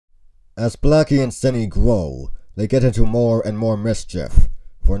As Blackie and Cinny grow, they get into more and more mischief,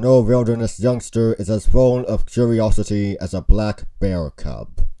 for no wilderness youngster is as full of curiosity as a black bear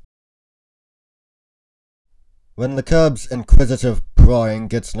cub. When the cub's inquisitive prying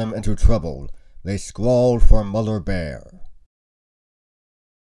gets them into trouble, they squall for Mother Bear.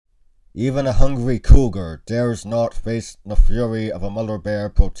 Even a hungry cougar dares not face the fury of a mother bear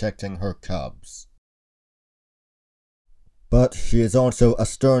protecting her cubs. But she is also a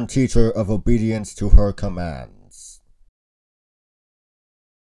stern teacher of obedience to her commands.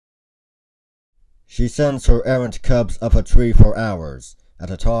 She sends her errant cubs up a tree for hours,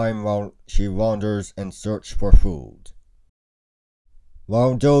 at a time while she wanders in search for food.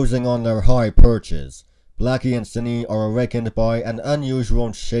 While dozing on their high perches, Blackie and Cinny are awakened by an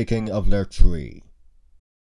unusual shaking of their tree.